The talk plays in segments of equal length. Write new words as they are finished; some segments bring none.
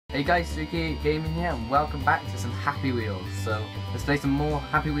Hey guys, Disfigure Gaming here, and welcome back to some Happy Wheels. So let's play some more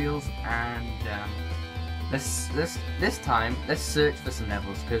Happy Wheels, and this time let's search for some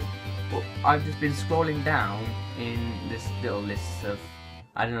levels, because I've just been scrolling down in this little list of,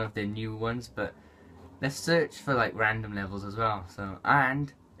 I don't know if they're new ones, but let's search for like random levels as well. So,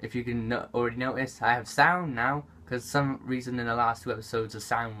 and if you can already notice, I have sound now, because some reason in the last two episodes the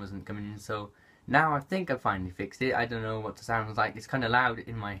sound wasn't coming in. So now I think I finally fixed it. I don't know what the sound was like. It's kind of loud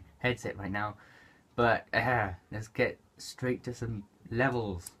in my headset right now. But let's get straight to some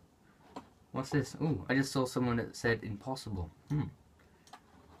levels. What's this? Ooh, I just saw someone that said impossible. I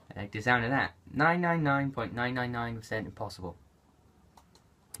like the sound of that. 999.999% impossible.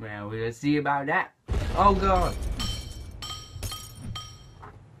 Well, we'll see about that. Oh god!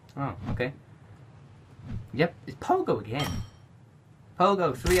 Oh, okay. Yep, it's Pogo again.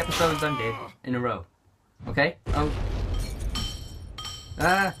 Pogo, 3 episodes I'm dead in a row. Okay? Oh.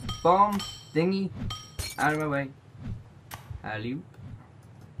 Bomb, thingy, out of my way. Alley-oop.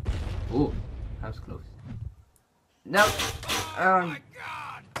 Ooh, that was close. No! Oh my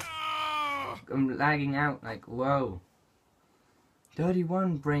god! I'm lagging out, like, whoa.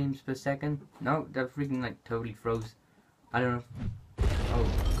 31 frames per second. No, that freaking, like, totally froze. I don't know. Oh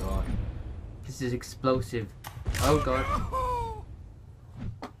god. This is explosive. Oh god.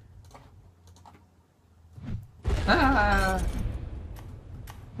 Ah!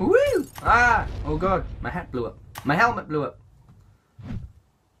 Woo! Ah! Oh god, my hat blew up. My helmet blew up.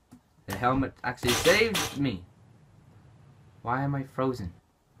 The helmet actually saved me. Why am I frozen?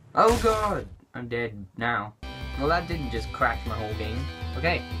 Oh god! I'm dead now. Well, that didn't just crash my whole game.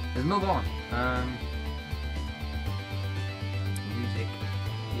 Okay, let's move on. Music.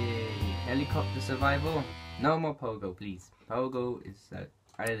 Yay. Helicopter survival. No more Pogo, please. Pogo is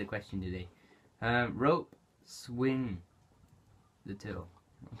out of the question today. Rope. Swing the turtle.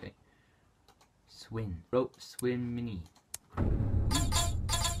 Okay. Swing. Rope swim mini.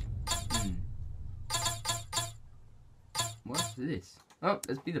 What's this? Oh,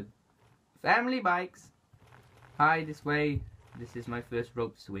 let's be the family bikes. Hi, this way. This is my first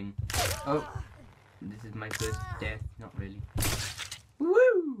rope swing. Oh, this is my first death. Not really.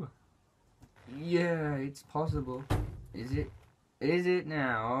 Woo! Yeah, it's possible. Is it? Is it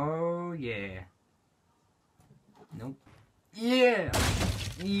now? Oh, yeah. Nope. Yeah!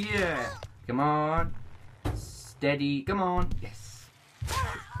 Yeah! Come on! Steady! Come on! Yes!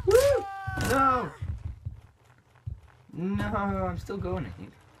 Woo! No! No, I'm still going, I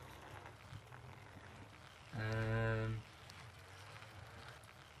think.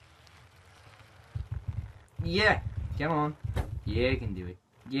 Yeah! Come on! Yeah, I can do it.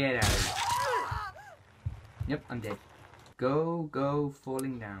 Get out of here. Yep, I'm dead. Go, go,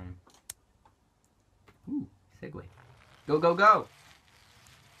 falling down. Ooh. Segway. Go, go, go!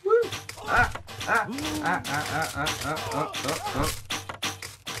 Woo! Ah! Ah! Ah! Ah! Ah! Ah! Ah!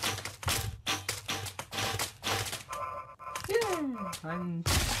 Yeah! I'm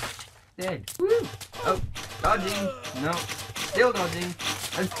dead. Woo! Oh! Dodging! No! Still dodging!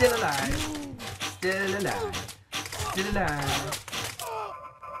 I'm still alive! Still alive! Still alive!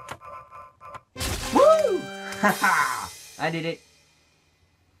 Woo! Haha! I did it!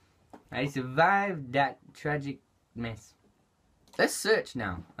 I survived that tragic mess. Let's search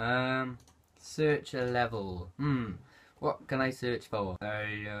now. Search a level. What can I search for?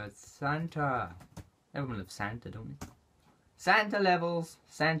 Santa. Everyone loves Santa, don't they? Santa levels.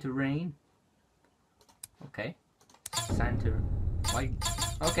 Santa rain. Okay. Santa. Why?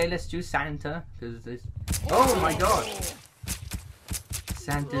 Okay, let's do Santa, because this. Oh my god!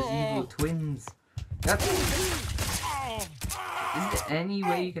 Santa's evil twins. That's. Is there any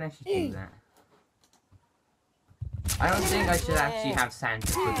way you can actually do that? I don't think I should actually have Santa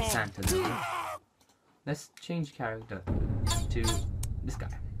for the Santa level. Let's change character to this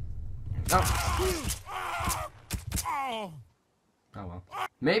guy. Oh! Oh well.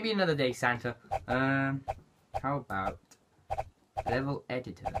 Maybe another day, Santa. How about level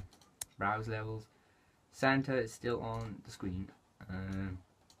editor? Browse levels. Santa is still on the screen.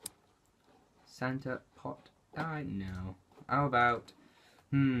 Santa pot. I know. How about,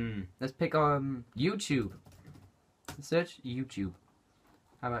 let's pick YouTube. Search YouTube.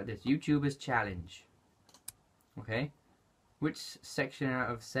 How about this? YouTuber's challenge. Okay. Which section out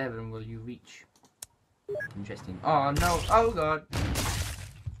of 7 will you reach? Interesting. Oh no. Oh god.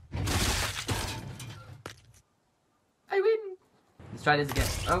 I win. Let's try this again.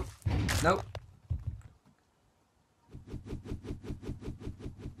 Oh. Nope.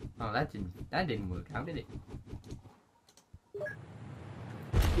 Oh, that didn't work. How did it?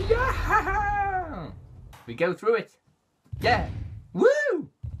 Yeah! We go through it. Yeah. Woo!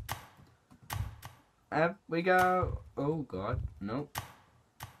 Up we go. Oh god, no.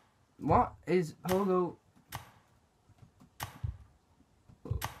 What is Pogo?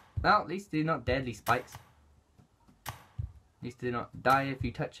 Well, at least they're not deadly spikes. At least they do not die if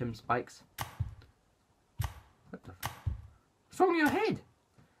you touch them, spikes. What the f... What's wrong with your head?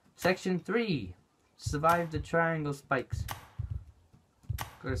 Section 3. Survive the triangle spikes.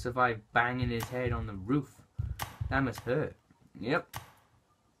 Gotta survive banging his head on the roof. That must hurt. Yep.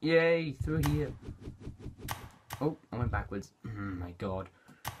 Yay, through here. Oh, I went backwards. Oh my god.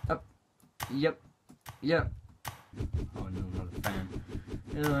 Up. Yep. Yep. Oh no, not a fan.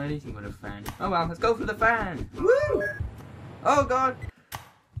 No, anything but a fan. Oh well, let's go for the fan. Woo! Oh god.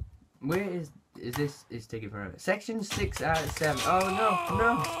 Where is this? Is taking forever. Section 6 out of 7. Oh no,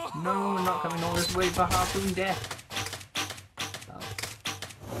 no, no, we're not coming all this way for harpoon death.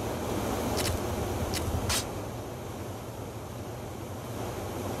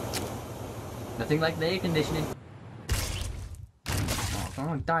 Nothing like the air conditioning. Oh,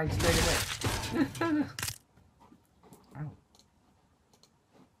 I died straight away. Ow.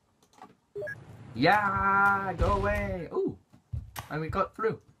 Yeah, go away. Ooh, and we got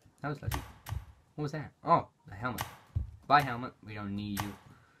through. That was lucky. What was that? Oh, the helmet. Bye, helmet. We don't need you.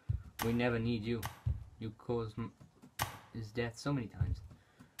 We never need you. You caused his death so many times.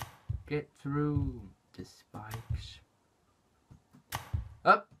 Get through the spikes.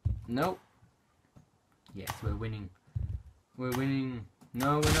 Up. Nope. Yes, we're winning. We're winning.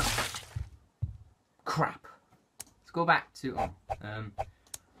 No, we're not. Crap. Let's go back to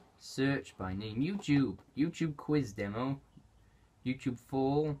search by name. YouTube. YouTube quiz demo. YouTube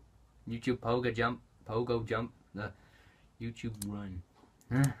fall. YouTube pogo jump. The YouTube run.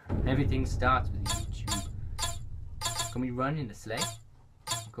 Everything starts with YouTube. Can we run in the sleigh?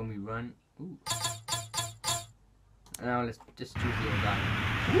 Can we run? Ooh. Now let's just choose the old guy.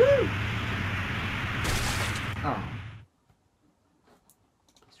 Woo! Oh.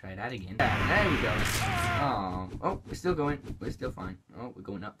 Let's try that again. There we go. Oh. Oh, we're still going. We're still fine. Oh, we're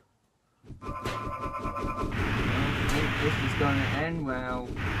going up. I don't think this is gonna end well.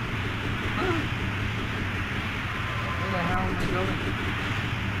 Where the hell am I going?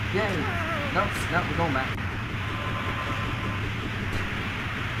 Yay! Nope, nope, we're going back.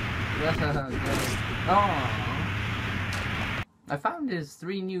 Oh. I found there's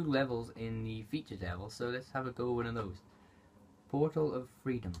 3 new levels in the featured level, so let's have a go with one of those. Portal of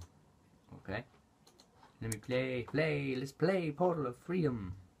Freedom. Okay. Let me play, let's play Portal of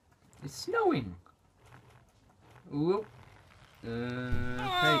Freedom. It's snowing. Whoop.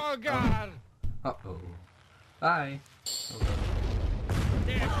 Oh, God. Uh-oh. Bye. Oh, God. What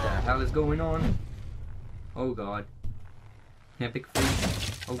the hell is going on? Oh, God. Epic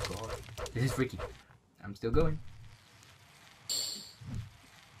freeze. Oh, God. This is freaky. I'm still going.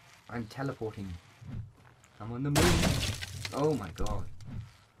 I'm teleporting. I'm on the moon. Oh my god.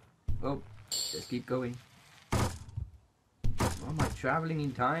 Oh, just keep going. Oh, am I traveling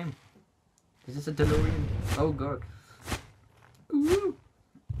in time? Is this a DeLorean? Oh god. Ooh.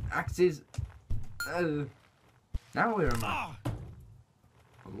 Axes. Now where am I?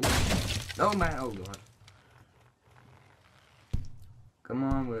 Oh man, oh god. Come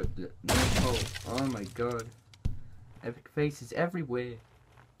on, we're at the North Pole. Oh my god. Epic faces everywhere.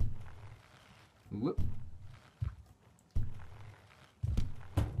 Whoop.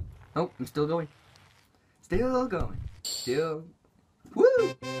 Oh, I'm still going. Still going. Still.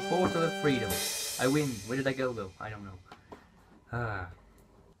 Woo! Portal of Freedom. I win. Where did I go though? I don't know.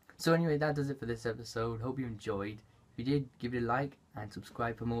 So anyway, that does it for this episode. Hope you enjoyed. If you did, give it a like and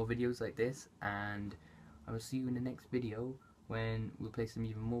subscribe for more videos like this. And I will see you in the next video when we'll play some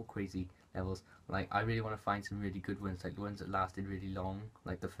even more crazy levels. Like, I really want to find some really good ones, like the ones that lasted really long,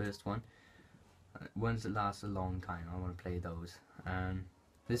 like the first one. Ones that last a long time, I want to play those.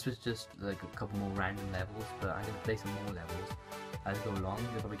 This was just like a couple more random levels, but I'm going to play some more levels as I go along.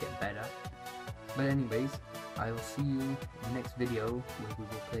 They'll probably get better. But anyways, I will see you in the next video where we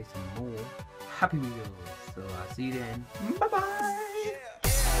will play some more Happy Wheels. So I'll see you then. Bye bye!